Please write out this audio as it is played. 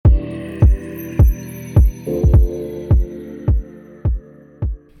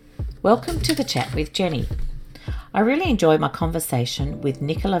Welcome to the chat with Jenny. I really enjoy my conversation with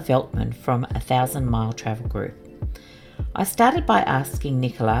Nicola Veltman from 1,000 Mile Travel Group. I started by asking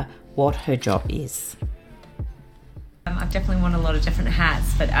Nicola what her job is. I've definitely worn a lot of different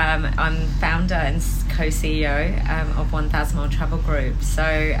hats, but I'm founder and co-CEO of 1,000 Mile Travel Group.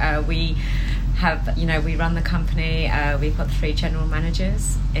 So we have, we run the company. We've got 3 general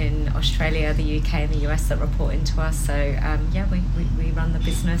managers in Australia, the UK and the US that report into us. So we run the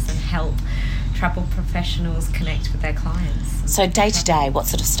business and help travel professionals connect with their clients. So day to day, what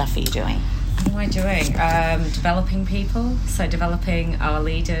sort of stuff are you doing? What am I doing? Developing people, so developing our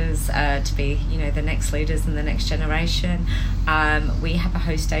leaders to be, the next leaders in the next generation. We have a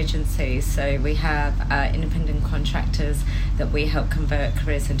host agency, so we have independent contractors that we help convert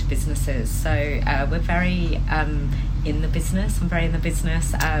careers into businesses. So we're very in the business. I'm very in the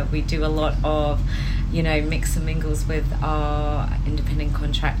business. We do a lot of, mix and mingles with our independent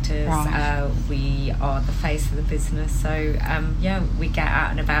contractors. Right. We are the face of the business. So, we get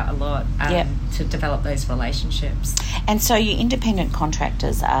out and about a lot to develop those relationships. And so your independent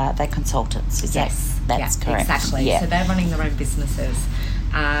contractors, are they consultants? That's correct. Exactly. Yeah. So they're running their own businesses.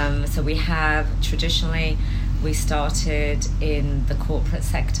 So we have traditionally... We started in the corporate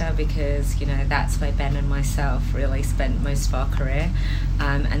sector because, that's where Ben and myself really spent most of our career.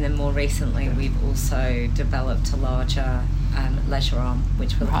 And then more recently, we've also developed a larger leisure arm,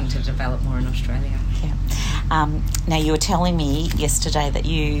 which we're looking to develop more in Australia. Yeah. Now, you were telling me yesterday that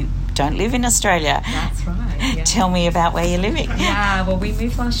you don't live in Australia. That's right. Yeah. Tell me about where you're living. Yeah, well, we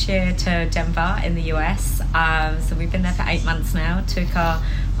moved last year to Denver in the US. So we've been there for 8 months now. Took our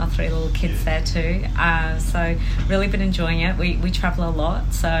 3 little kids there too. So really been enjoying it. We travel a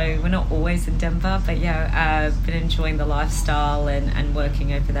lot, so we're not always in Denver, but been enjoying the lifestyle and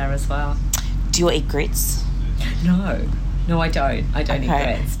working over there as well. Do you eat grits? No, I don't. I don't eat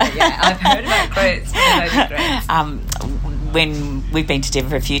grits. But I've heard about grits, but I don't eat grits. When we've been to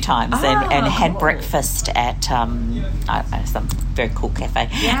Denver a few times and had breakfast at some very cool cafe,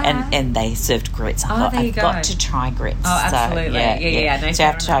 and they served grits. I thought, I've got to try grits. Oh, absolutely. So, No, so you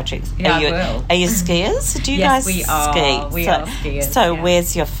have to try grits. Yeah, I will. Are you skiers? Do you guys ski? We are skiers. So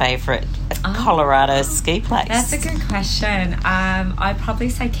where's your favourite Colorado ski place? That's a good question. I'd probably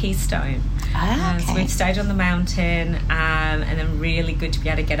say Keystone. So we've stayed on the mountain, and then really good to be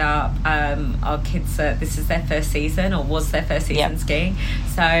able to get up. Our kids, this is their first season, or was their first season skiing.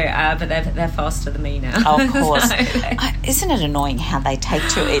 So, but they're faster than me now. Oh, of course. Isn't it annoying how they take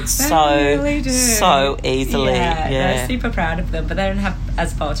to it? It's so easily. Yeah, they're super proud of them, but they don't have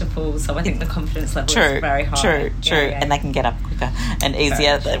as far to fall. So I think the confidence level is very high. True. And they can get up quicker and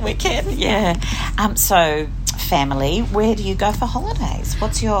easier than we can. Yeah. So. Family, where do you go for holidays?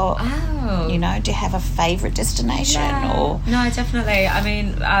 What's your, do you have a favourite destination? Or No, definitely. I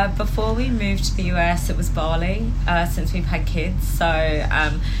mean, before we moved to the US, it was Bali, since we've had kids. So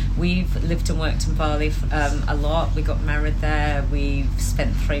we've lived and worked in Bali a lot. We got married there. We've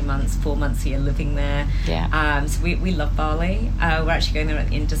spent 4 months a year living there. Yeah. So we love Bali. We're actually going there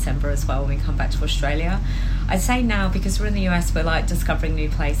in December as well when we come back to Australia. I'd say now, because we're in the US, we're like discovering new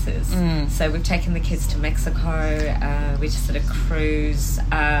places. So we've taken the kids to Mexico. We just did a cruise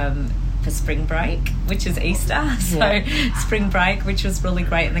for spring break, which is Easter. So spring break, which was really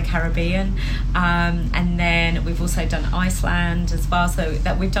great in the Caribbean. And then we've also done Iceland as well. So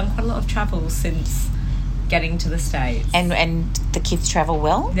that we've done quite a lot of travel since getting to the States. And the kids travel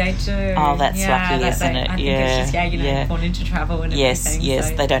well? They do. Oh, that's lucky, isn't it? I think it's just, born into travel and everything. Yes,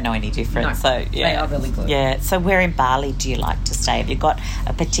 so. they don't know any different. No, so they are really good. Yeah, so where in Bali do you like to stay? Have you got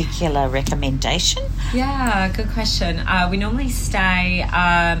a particular recommendation? Yeah, good question. We normally stay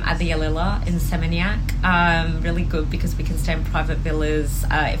at the Alila in Seminyak. Really good because we can stay in private villas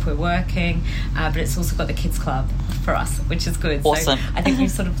if we're working, but it's also got the kids club for us, which is good. Awesome. So I think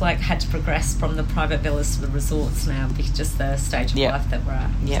we've sort of had to progress from the private villas to the resorts now because just the stage of life that we're at.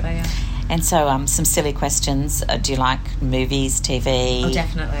 Yep. So, And so some silly questions. Do you like movies, TV? Oh,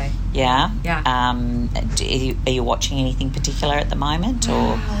 definitely. Yeah? Yeah. Are you watching anything particular at the moment?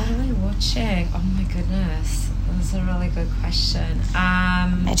 Or what are we watching? Oh, my goodness. That's a really good question.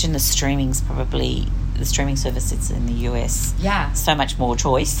 Imagine the streaming services in the US. Yeah. So much more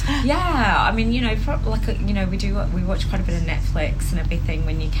choice. Yeah. I mean, we watch quite a bit of Netflix and everything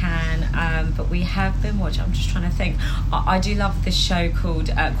when you can. But we have been watching, I'm just trying to think. I do love this show called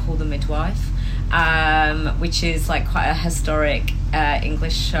Call the Midwife. which is like quite a historic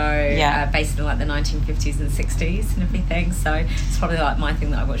English show based in like the 1950s and 60s and everything. So it's probably like my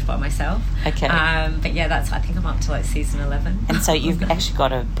thing that I watch by myself. Okay. But yeah, I think I'm up to like season 11. And so you've actually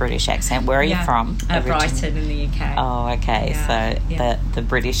got a British accent. Where are you from? Brighton in the UK. Oh, okay. Yeah, so the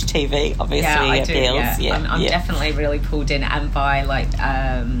British TV obviously appeals. Yeah. I'm definitely really pulled in, and by like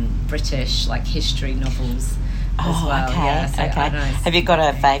British like history novels as well. Okay. Yeah, so okay. I don't know. Have you got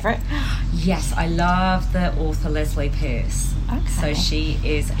a favourite? Yes, I love the author Leslie Pierce. Okay.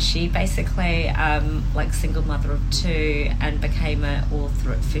 So she basically like single mother of 2 and became an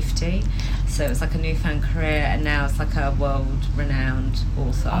author at 50. So it was like a newfound career, and now it's like a world-renowned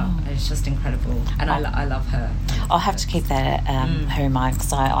author. And it's just incredible, and I love her. I'll have to keep that her in mind,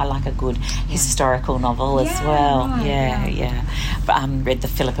 because I like a good historical novel as well. Right, yeah. But read the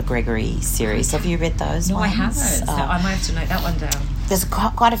Philippa Gregory series. Have you read those? No, ones? I haven't. So I might have to note that one down. There's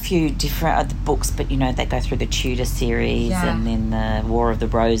quite a few different books, but they go through the Tudor series and then the War of the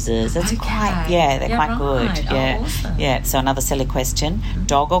Roses. It's quite they're quite good. Yeah, awesome. Yeah. So another silly question: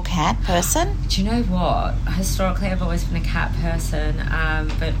 dog or cat person? Do you know what? Historically, I've always been a cat person,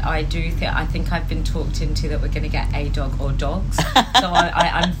 but I think I've been talked into that we're going to get a dog or dogs. So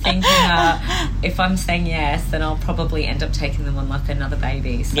I'm thinking if I'm saying yes, then I'll probably end up taking them on like another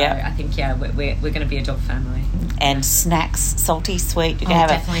baby. So I think we're going to be a dog family. And snacks, salty, sweet. Do you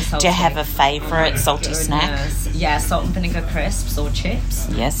definitely salty. Do you have a favourite salty snack? Yeah, salt and vinegar crisps or chips.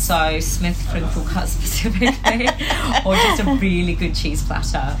 Yes. So Smith crinkle cut specifically, or just a really good cheese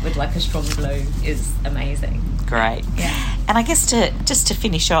platter with like a strong blue is amazing. Great. Yeah. And I guess just to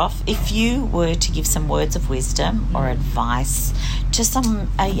finish off, if you were to give some words of wisdom or advice to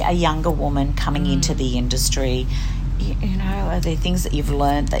a younger woman coming into the industry, are there things that you've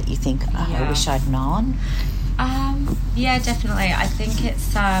learned that you think, I wish I'd known? Yeah, definitely. I think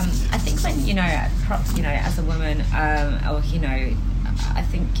it's I think when as a woman I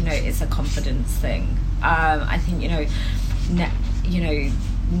think it's a confidence thing. I think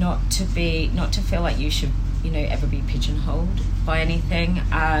not to feel like you should ever be pigeonholed by anything.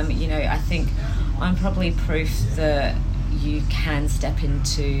 I think I'm probably proof that you can step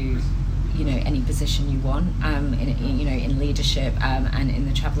into any position you want in leadership and in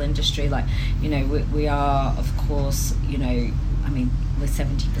the travel industry. Like we are, of course, we're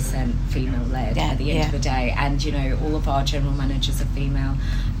 70% female led at the end of the day, and all of our general managers are female.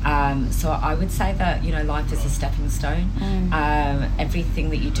 So I would say that life is a stepping stone. Everything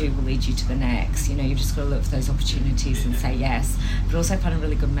that you do will lead you to the next. You've just got to look for those opportunities and say yes, but also find a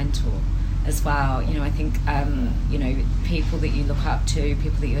really good mentor as well. I think people that you look up to,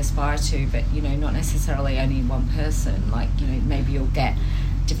 people that you aspire to, but not necessarily only one person. Like maybe you'll get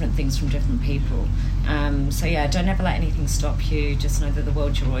different things from different people. So don't ever let anything stop you. Just know that the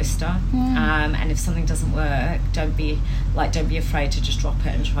world's your oyster. And if something doesn't work, don't be afraid to just drop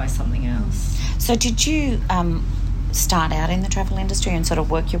it and try something else. So did you start out in the travel industry and sort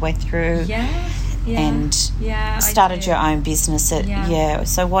of work your way through? And started your own business at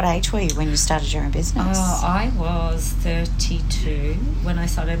so what age were you when you started your own business? I was 32 when I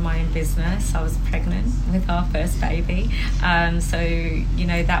started my own business. I was pregnant with our first baby, so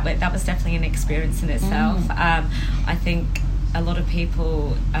that was definitely an experience in itself. I think a lot of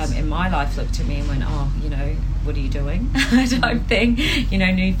people in my life looked at me and went, what are you doing? type thing,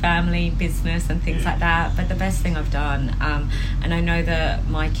 new family, business and things like that. But the best thing I've done, and I know that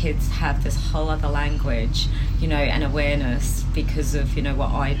my kids have this whole other language, and awareness because of,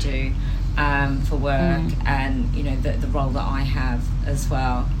 what I do for work and, the role that I have as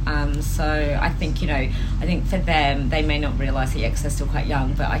well. So I think, for them, they may not realise it yet because they're still quite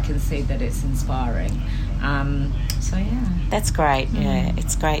young, but I can see that it's inspiring. That's great. Yeah,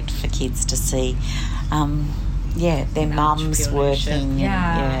 it's great for kids to see their mums working.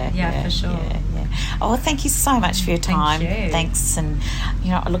 For sure. Oh, thank you so much for your time. Thank you. Thanks, and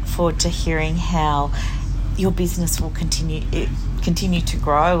I look forward to hearing how your business will continue to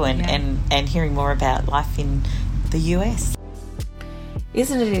grow and hearing more about life in the US.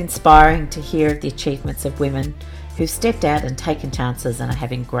 Isn't it inspiring to hear of the achievements of women who've stepped out and taken chances and are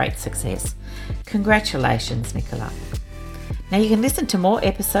having great success? Congratulations, Nicola. Now you can listen to more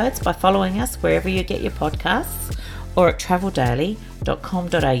episodes by following us wherever you get your podcasts or at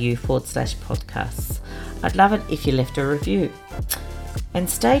traveldaily.com.au/podcasts. I'd love it if you left a review. And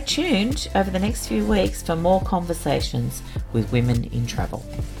stay tuned over the next few weeks for more conversations with women in travel.